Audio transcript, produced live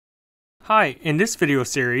Hi, in this video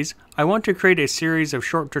series, I want to create a series of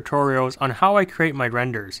short tutorials on how I create my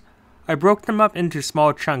renders. I broke them up into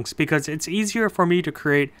small chunks because it's easier for me to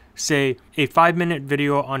create, say, a 5-minute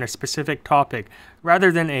video on a specific topic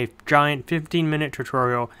rather than a giant 15-minute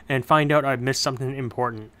tutorial and find out I've missed something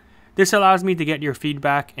important. This allows me to get your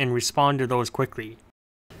feedback and respond to those quickly.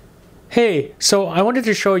 Hey, so I wanted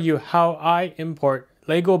to show you how I import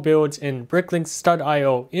Lego builds in Bricklinks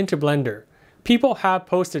Stud.io into Blender. People have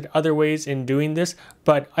posted other ways in doing this,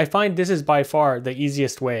 but I find this is by far the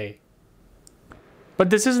easiest way.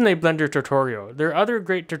 But this isn't a Blender tutorial. There are other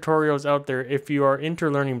great tutorials out there if you are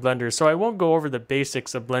into learning Blender, so I won't go over the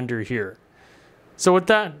basics of Blender here. So with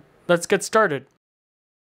that, let's get started.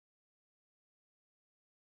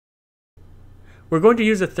 We're going to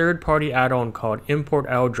use a third-party add-on called Import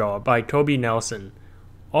Aldraw by Toby Nelson.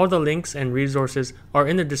 All the links and resources are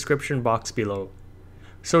in the description box below.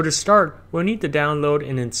 So to start, we'll need to download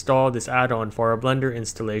and install this add-on for our Blender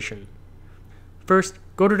installation. First,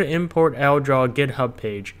 go to the Import Aldraw GitHub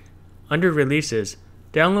page. Under Releases,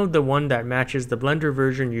 download the one that matches the Blender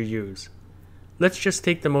version you use. Let's just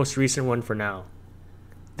take the most recent one for now.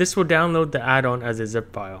 This will download the add-on as a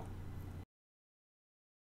zip file.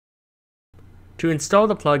 To install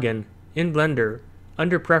the plugin, in Blender,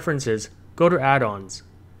 under Preferences, go to Add-ons.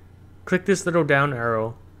 Click this little down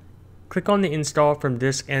arrow. Click on the Install from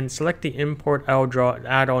disk and select the Import Aldraw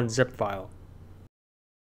add-on zip file.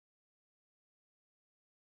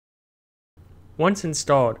 Once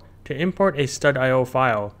installed, to import a Stud.io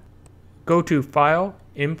file, go to File,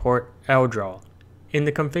 Import, Aldraw. In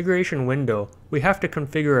the configuration window, we have to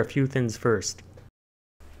configure a few things first.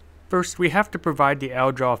 First, we have to provide the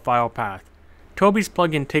Aldraw file path. Toby's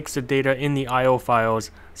plugin takes the data in the I/O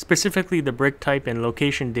files, specifically the brick type and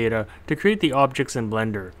location data, to create the objects in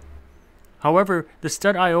Blender. However, the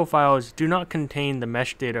Stud.io files do not contain the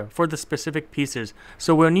mesh data for the specific pieces,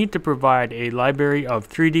 so we'll need to provide a library of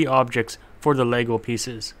 3D objects for the Lego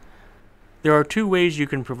pieces. There are two ways you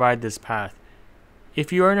can provide this path.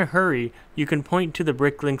 If you are in a hurry, you can point to the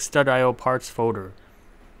Bricklinks Stud.io parts folder.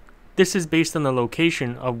 This is based on the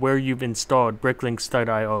location of where you've installed Bricklinks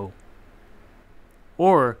Stud.io.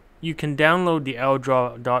 Or, you can download the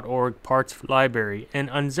aldraw.org parts library and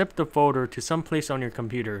unzip the folder to some place on your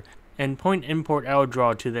computer and point Import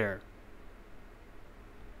Aldraw to there.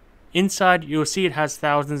 Inside, you'll see it has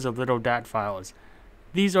thousands of little DAT files.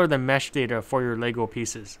 These are the mesh data for your Lego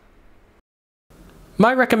pieces.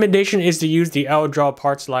 My recommendation is to use the Aldraw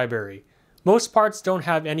parts library. Most parts don't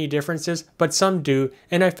have any differences, but some do,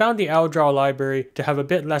 and I found the Aldraw library to have a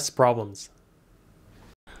bit less problems.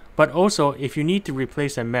 But also, if you need to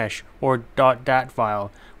replace a mesh or .dat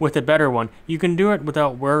file with a better one, you can do it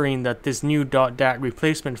without worrying that this new .dat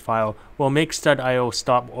replacement file will make Stud.io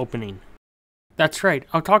stop opening. That's right,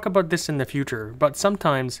 I'll talk about this in the future, but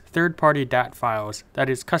sometimes third-party DAT files, that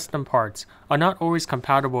is custom parts, are not always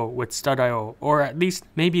compatible with Stud.io, or at least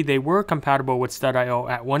maybe they were compatible with Stud.io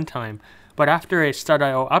at one time, but after a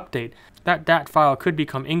Stud.io update, that DAT file could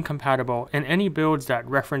become incompatible and any builds that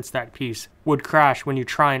reference that piece would crash when you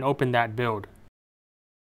try and open that build.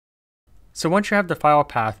 So once you have the file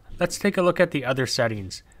path, let's take a look at the other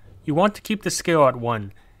settings. You want to keep the scale at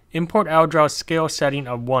 1. Import Aldraw's scale setting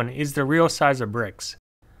of 1 is the real size of bricks.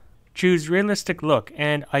 Choose Realistic Look,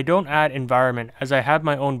 and I don't add environment as I have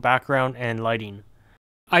my own background and lighting.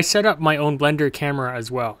 I set up my own Blender camera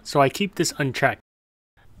as well, so I keep this unchecked.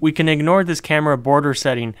 We can ignore this camera border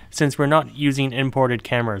setting since we're not using imported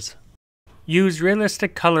cameras. Use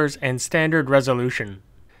realistic colors and standard resolution.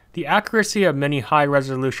 The accuracy of many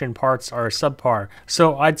high-resolution parts are subpar,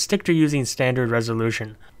 so I'd stick to using standard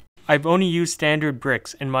resolution. I've only used standard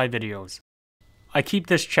bricks in my videos. I keep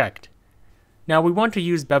this checked. Now we want to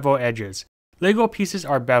use bevel edges. Lego pieces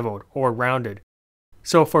are beveled or rounded,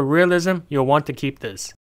 so for realism you'll want to keep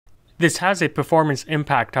this. This has a performance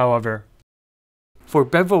impact, however. For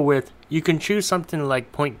bevel width, you can choose something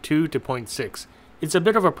like 0.2 to 0.6. It's a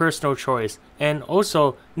bit of a personal choice, and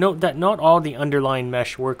also note that not all the underlying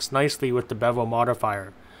mesh works nicely with the bevel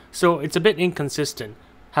modifier, so it's a bit inconsistent,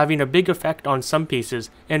 having a big effect on some pieces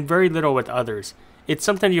and very little with others. It's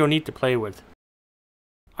something you'll need to play with.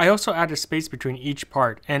 I also add a space between each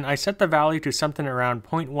part, and I set the value to something around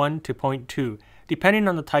 0.1 to 0.2, depending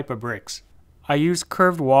on the type of bricks. I use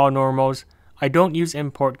curved wall normals. I don't use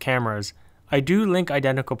import cameras. I do link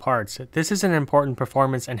identical parts. This is an important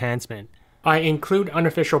performance enhancement. I include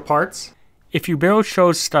unofficial parts. If your build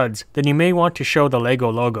shows studs, then you may want to show the Lego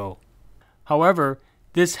logo. However,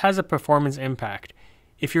 this has a performance impact.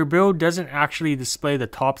 If your build doesn't actually display the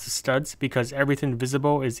tops of studs because everything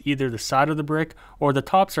visible is either the side of the brick or the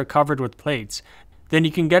tops are covered with plates, then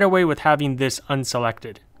you can get away with having this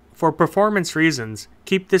unselected. For performance reasons,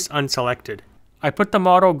 keep this unselected. I put the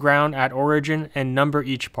model ground at origin and number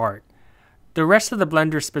each part. The rest of the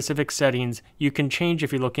Blender specific settings you can change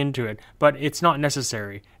if you look into it, but it's not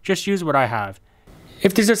necessary. Just use what I have.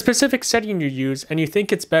 If there's a specific setting you use and you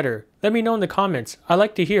think it's better, let me know in the comments. I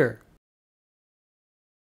like to hear.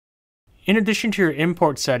 In addition to your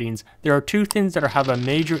import settings, there are two things that have a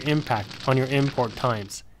major impact on your import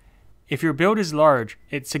times. If your build is large,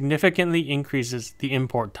 it significantly increases the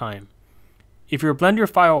import time. If your Blender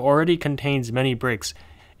file already contains many bricks,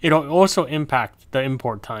 it'll also impact the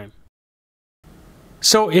import time.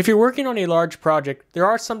 So if you're working on a large project, there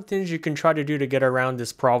are some things you can try to do to get around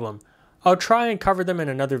this problem. I'll try and cover them in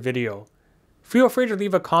another video. Feel free to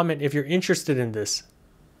leave a comment if you're interested in this.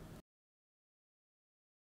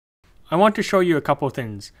 I want to show you a couple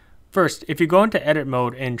things. First, if you go into edit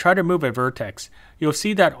mode and try to move a vertex, you'll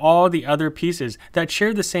see that all the other pieces that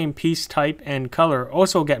share the same piece type and color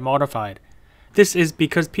also get modified. This is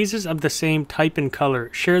because pieces of the same type and color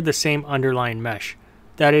share the same underlying mesh.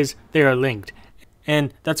 That is, they are linked.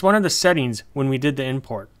 And that's one of the settings when we did the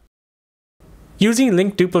import. Using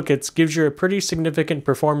linked duplicates gives you a pretty significant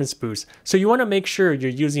performance boost, so you want to make sure you're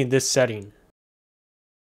using this setting.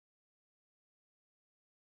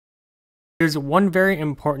 There's one very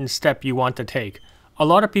important step you want to take. A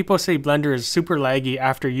lot of people say Blender is super laggy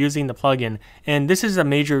after using the plugin, and this is a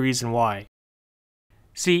major reason why.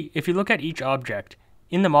 See, if you look at each object,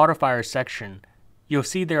 in the modifiers section, you'll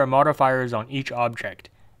see there are modifiers on each object,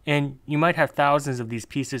 and you might have thousands of these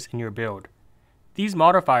pieces in your build. These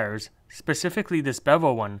modifiers, specifically this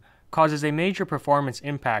bevel one, causes a major performance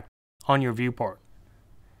impact on your viewport.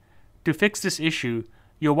 To fix this issue,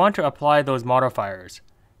 you'll want to apply those modifiers.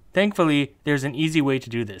 Thankfully, there's an easy way to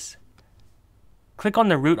do this. Click on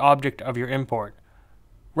the root object of your import.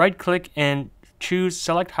 Right-click and choose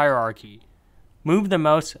Select Hierarchy. Move the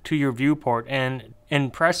mouse to your viewport and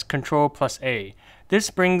press Ctrl+A. This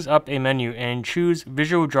brings up a menu and choose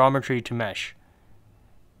Visual Geometry to Mesh.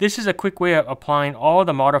 This is a quick way of applying all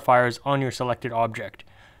the modifiers on your selected object.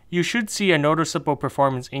 You should see a noticeable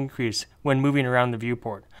performance increase when moving around the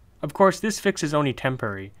viewport. Of course, this fix is only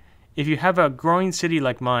temporary. If you have a growing city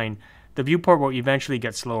like mine, the viewport will eventually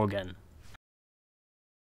get slow again.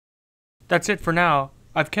 That's it for now.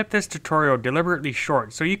 I've kept this tutorial deliberately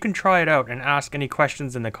short so you can try it out and ask any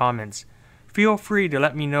questions in the comments. Feel free to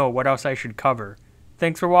let me know what else I should cover.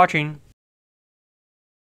 Thanks for watching.